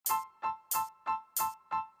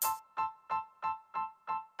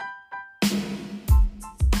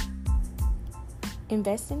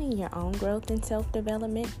Investing in your own growth and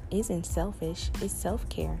self-development isn't selfish, it's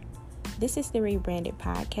self-care. This is the Rebranded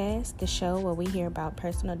Podcast, the show where we hear about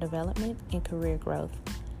personal development and career growth.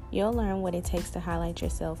 You'll learn what it takes to highlight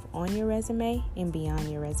yourself on your resume and beyond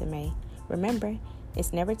your resume. Remember,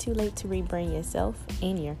 it's never too late to rebrand yourself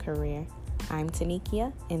and your career. I'm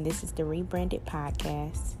Tanikia, and this is the Rebranded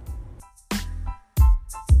Podcast.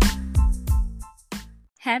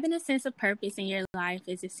 Having a sense of purpose in your life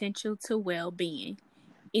is essential to well-being.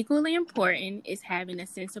 Equally important is having a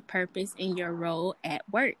sense of purpose in your role at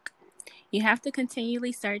work. You have to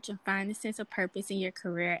continually search and find a sense of purpose in your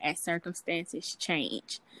career as circumstances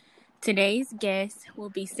change. Today's guest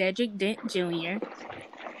will be Cedric Dent Jr.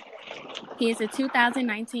 He is a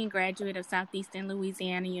 2019 graduate of Southeastern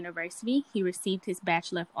Louisiana University. He received his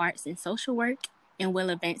Bachelor of Arts in Social Work and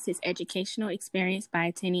will advance his educational experience by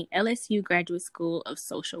attending LSU Graduate School of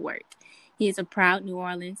Social Work. He is a proud New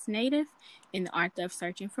Orleans native and the author of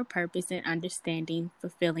Searching for Purpose and Understanding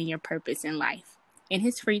Fulfilling Your Purpose in Life. In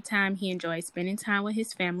his free time, he enjoys spending time with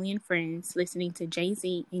his family and friends, listening to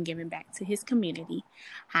Jay-Z, and giving back to his community.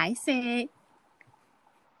 Hi, Ced.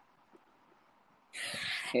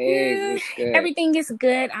 Hey, what's good? Everything is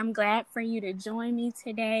good. I'm glad for you to join me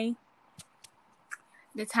today.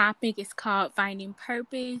 The topic is called Finding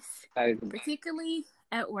Purpose, particularly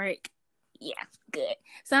at work. Yeah, good.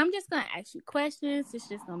 So I'm just going to ask you questions. It's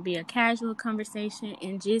just going to be a casual conversation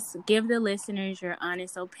and just give the listeners your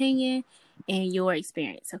honest opinion and your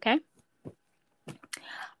experience, okay? All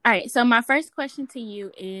right, so my first question to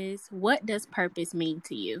you is, what does purpose mean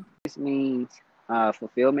to you? This means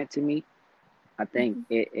fulfillment to me. I think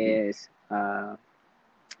it is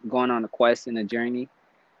going on a quest and a journey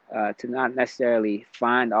to not necessarily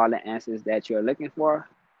find all the answers that you're looking for,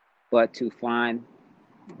 but to find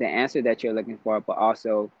the answer that you're looking for, but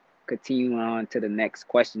also continue on to the next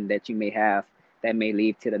question that you may have that may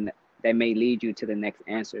lead you to the next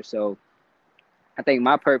answer. So I think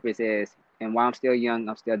my purpose is, and while I'm still young,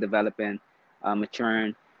 I'm still developing,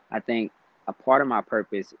 maturing. I think a part of my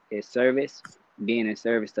purpose is service, being in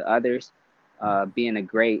service to others, being a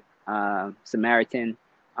great Samaritan,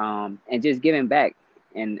 and just giving back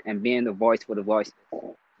and being the voice for the voiceless.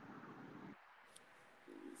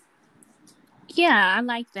 Yeah, I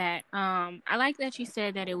like that. I like that you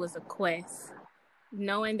said that it was a quest,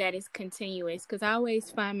 knowing that it's continuous, because I always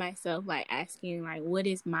find myself like asking, like, what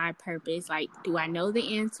is my purpose? Like, do I know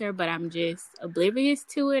the answer, but I'm just oblivious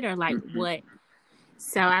to it, or like what?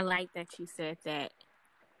 So I like that you said that.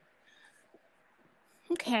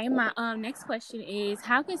 Okay, my next question is,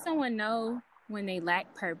 how can someone know when they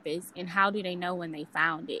lack purpose, and how do they know when they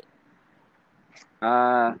found it?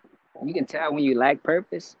 You can tell when you lack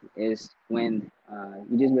purpose is when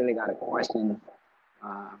you just really got to question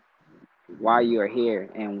why you are here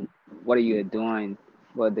and what are you doing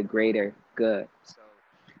for the greater good. So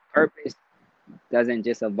purpose doesn't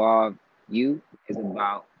just involve you, it's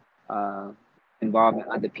about uh, involving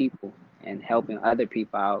other people and helping other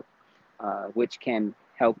people out, which can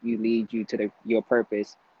help you lead you to your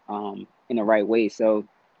purpose in the right way. So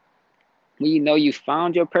when you know you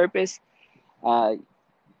found your purpose, uh,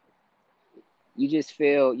 you just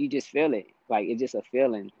feel it, like it's just a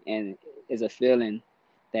feeling, and it's a feeling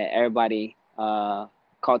that everybody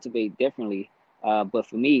cultivate differently. But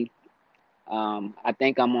for me, I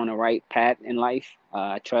think I'm on the right path in life.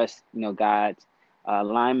 I trust, God's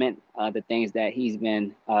alignment, the things that He's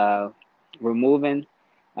been removing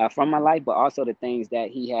from my life, but also the things that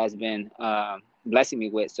He has been blessing me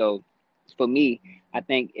with. So, for me, I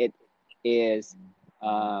think it is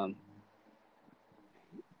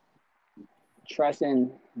trusting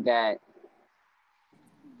that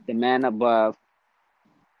the man above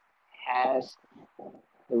has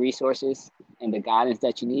the resources and the guidance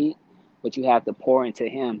that you need, but you have to pour into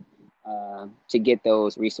Him to get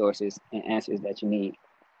those resources and answers that you need.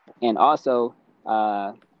 And also,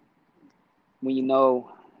 when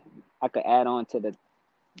I could add on to the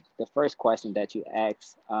first question that you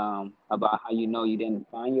asked about how you know you didn't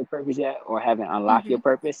find your purpose yet or haven't unlocked your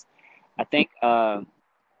purpose. I think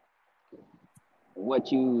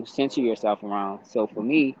what you center yourself around. So for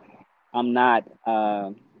me, I'm not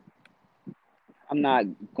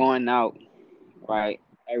going out right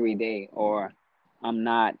every day, or I'm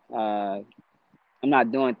not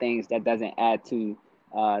doing things that doesn't add to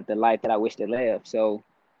the life that I wish to live. So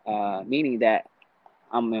meaning that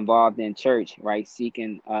I'm involved in church, right?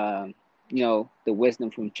 Seeking, the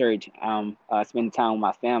wisdom from church. Spending time with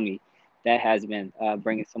my family. That has been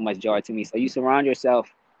bringing so much joy to me. So you surround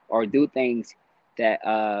yourself or do things that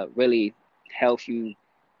really helps you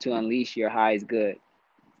to unleash your highest good.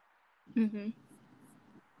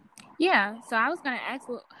 Yeah, so I was gonna ask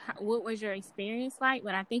what was your experience like,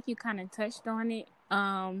 but I think you kind of touched on it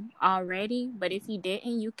already. But if you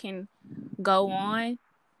didn't, you can go on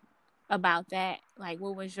about that. Like,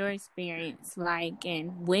 what was your experience like,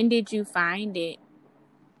 and when did you find it,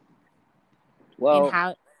 and Well,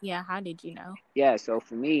 how? Yeah, how did you know? yeah. So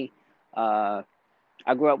for me, uh,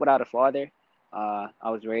 I grew up without a father. I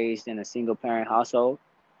was raised in a single parent household.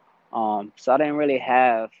 So I didn't really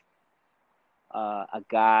have a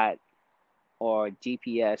guide or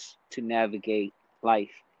GPS to navigate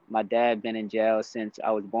life. My dad been in jail since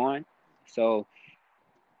I was born, so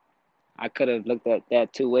I could have looked at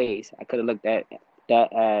that two ways. I could have looked at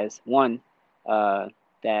that as one, uh,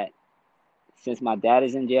 that since my dad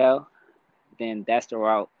is in jail, then that's the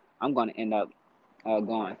route I'm going to end up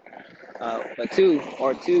going. But two,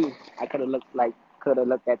 I could have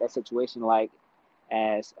looked at that situation like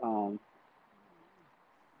as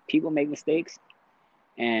people make mistakes,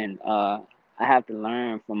 and I have to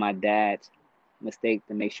learn from my dad's mistake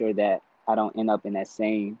to make sure that I don't end up in that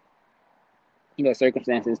same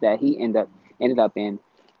circumstances that he ended up in.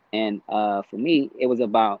 And for me, it was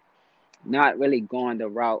about not really going the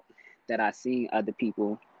route that I seen other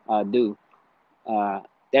people do. Uh,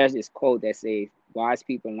 there's this quote that says, "Wise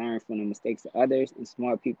people learn from the mistakes of others, and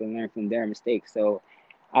smart people learn from their mistakes." So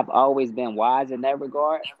I've always been wise in that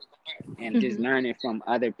regard, and just Hmm. learning from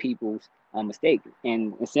other people's mistakes.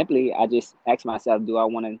 And simply, I just ask myself, do I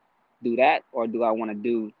want to do that, or do I want to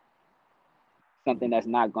do something that's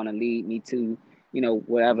not going to lead me to,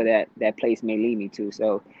 whatever that place may lead me to.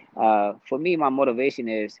 So for me, my motivation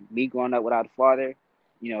is me growing up without a father.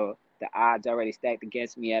 The odds already stacked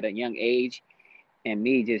against me at a young age, and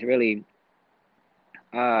me just really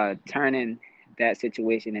turning that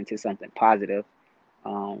situation into something positive.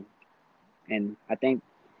 Um, and I think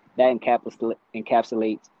that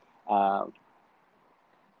encapsulates uh,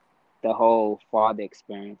 the whole father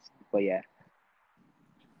experience. But yeah.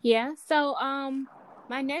 Yeah. So,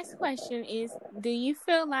 my next question is: do you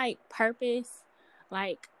feel like purpose,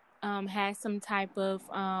 like, has some type of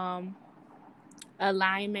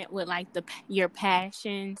alignment with like your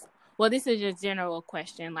passions? Well, this is a general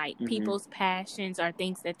question, like hmm people's passions are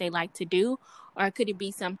things that they like to do, or could it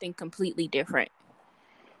be something completely different?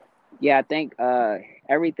 Yeah, I think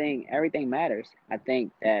everything matters. I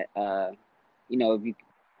think that if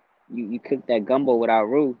you cook that gumbo without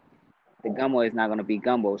roux, the gumbo is not going to be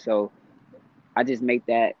gumbo. So I just make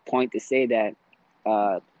that point to say that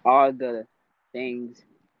all the things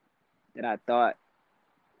that I thought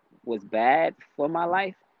was bad for my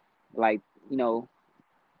life, like you know,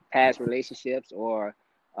 past relationships or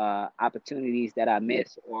opportunities that I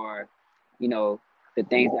missed, or you know, the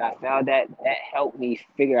things that I found that helped me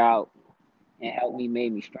figure out and helped me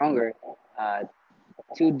made me stronger uh,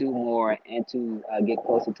 to do more and to get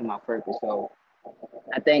closer to my purpose. So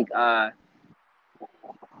I think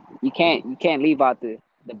you can't leave out the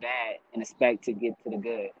bad and expect to get to the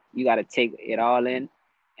good. You got to take it all in,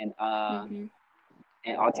 and Hmm.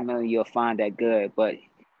 ultimately you'll find that good. But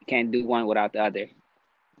you can't do one without the other.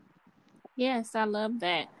 Yes, I love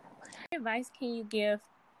that. What advice can you give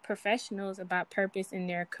professionals about purpose in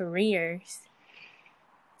their careers?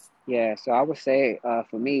 Yeah, so I would say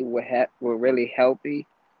for me, what really help me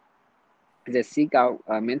is to seek out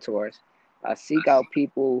mentors, seek out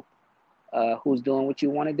people who's doing what you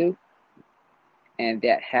want to do and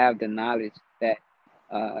that have the knowledge that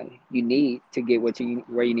you need to get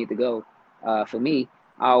where you need to go. For me,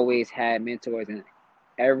 I always had mentors in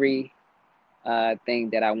every thing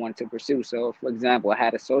that I wanted to pursue. So, for example, I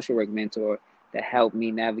had a social work mentor that helped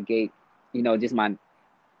me navigate, just my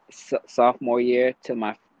sophomore year to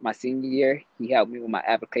my senior year. He helped me with my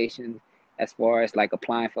application as far as like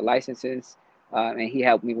applying for licenses, and he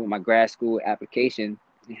helped me with my grad school application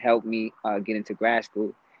and helped me get into grad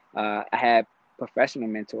school. I had professional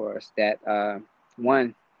mentors that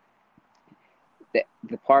one the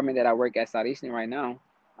department that I work at Southeastern right now.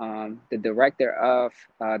 The director of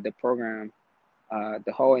the program,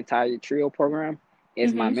 the whole entire trio program,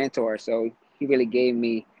 is my Mm-hmm. mentor. So he really gave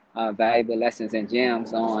me valuable lessons and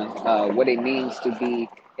gems on what it means to be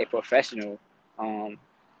a professional. Um,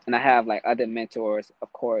 and I have like other mentors,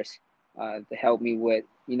 of course, to help me with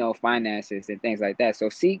finances and things like that. So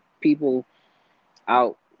seek people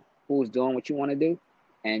out who's doing what you want to do,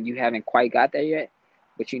 and you haven't quite got there yet,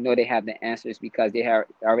 but you know they have the answers because they have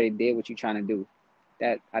already did what you're trying to do.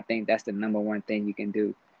 That I think that's the number one thing you can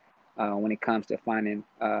do when it comes to finding,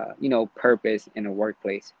 purpose in the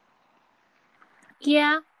workplace.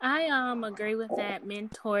 Yeah, I agree with that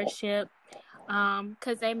mentorship.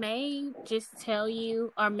 Because they may just tell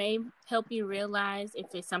you or may help you realize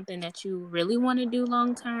if it's something that you really want to do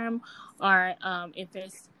long term, or if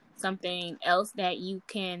it's something else that you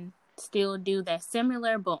can still do that's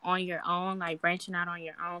similar but on your own, like branching out on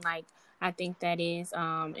your own. Like, I think that is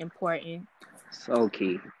important. So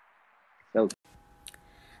key. So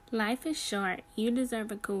Life is short. You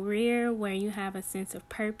deserve a career where you have a sense of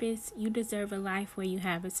purpose. You deserve a life where you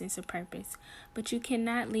have a sense of purpose. But you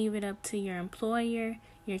cannot leave it up to your employer,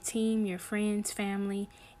 your team, your friends, family.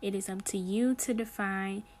 It is up to you to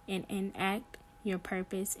define and enact your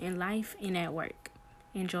purpose in life and at work.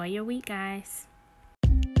 Enjoy your week, guys.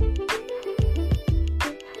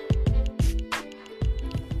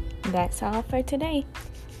 That's all for today.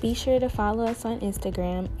 Be sure to follow us on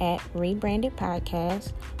Instagram at Rebranded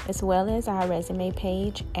Podcast, as well as our resume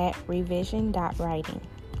page at revision.writing.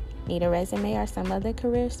 Need a resume or some other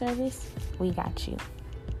career service? We got you.